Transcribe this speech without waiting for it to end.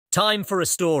Time for a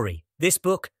story. This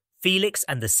book, Felix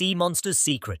and the Sea Monster's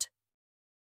Secret.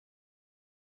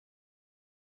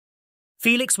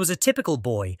 Felix was a typical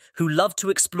boy who loved to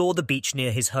explore the beach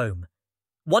near his home.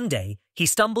 One day, he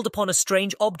stumbled upon a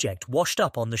strange object washed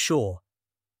up on the shore.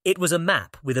 It was a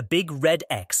map with a big red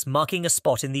X marking a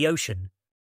spot in the ocean.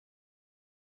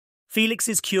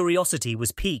 Felix's curiosity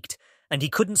was piqued, and he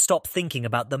couldn't stop thinking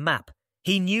about the map.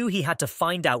 He knew he had to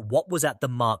find out what was at the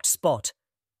marked spot.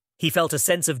 He felt a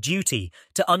sense of duty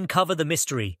to uncover the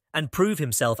mystery and prove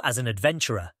himself as an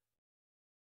adventurer.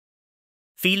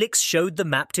 Felix showed the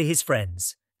map to his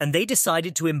friends, and they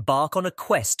decided to embark on a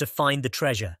quest to find the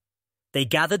treasure. They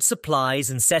gathered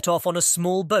supplies and set off on a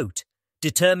small boat,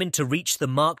 determined to reach the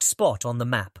marked spot on the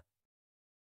map.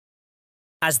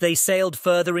 As they sailed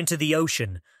further into the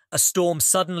ocean, a storm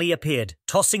suddenly appeared,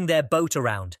 tossing their boat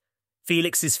around.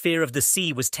 Felix's fear of the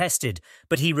sea was tested,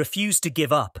 but he refused to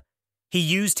give up. He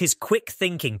used his quick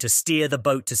thinking to steer the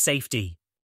boat to safety.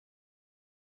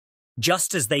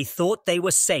 Just as they thought they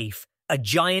were safe, a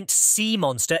giant sea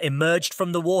monster emerged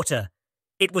from the water.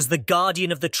 It was the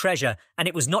guardian of the treasure, and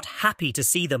it was not happy to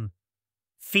see them.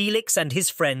 Felix and his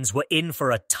friends were in for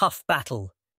a tough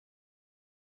battle.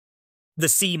 The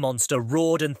sea monster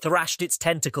roared and thrashed its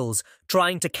tentacles,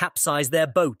 trying to capsize their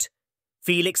boat.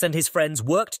 Felix and his friends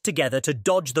worked together to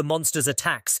dodge the monster's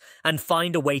attacks and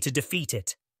find a way to defeat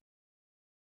it.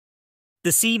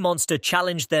 The sea monster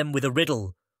challenged them with a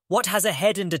riddle. What has a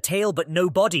head and a tail but no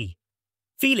body?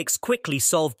 Felix quickly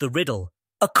solved the riddle.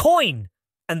 A coin!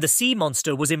 And the sea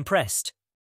monster was impressed.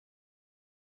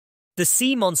 The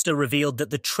sea monster revealed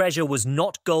that the treasure was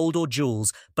not gold or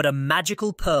jewels, but a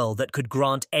magical pearl that could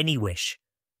grant any wish.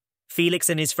 Felix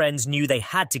and his friends knew they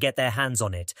had to get their hands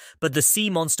on it, but the sea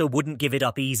monster wouldn't give it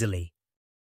up easily.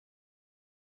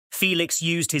 Felix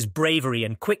used his bravery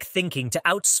and quick thinking to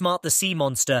outsmart the sea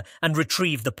monster and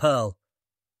retrieve the pearl.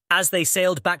 As they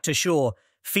sailed back to shore,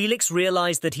 Felix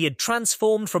realized that he had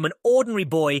transformed from an ordinary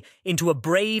boy into a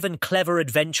brave and clever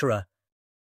adventurer.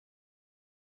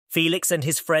 Felix and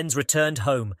his friends returned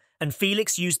home, and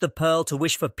Felix used the pearl to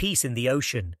wish for peace in the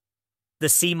ocean. The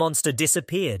sea monster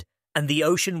disappeared, and the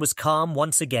ocean was calm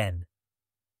once again.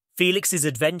 Felix's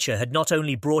adventure had not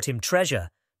only brought him treasure,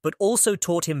 but also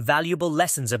taught him valuable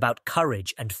lessons about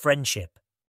courage and friendship.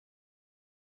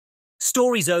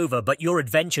 Story's over, but your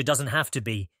adventure doesn't have to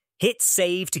be. Hit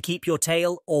save to keep your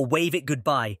tail or wave it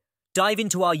goodbye. Dive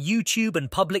into our YouTube and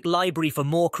public library for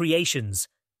more creations.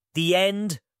 The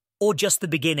end or just the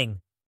beginning?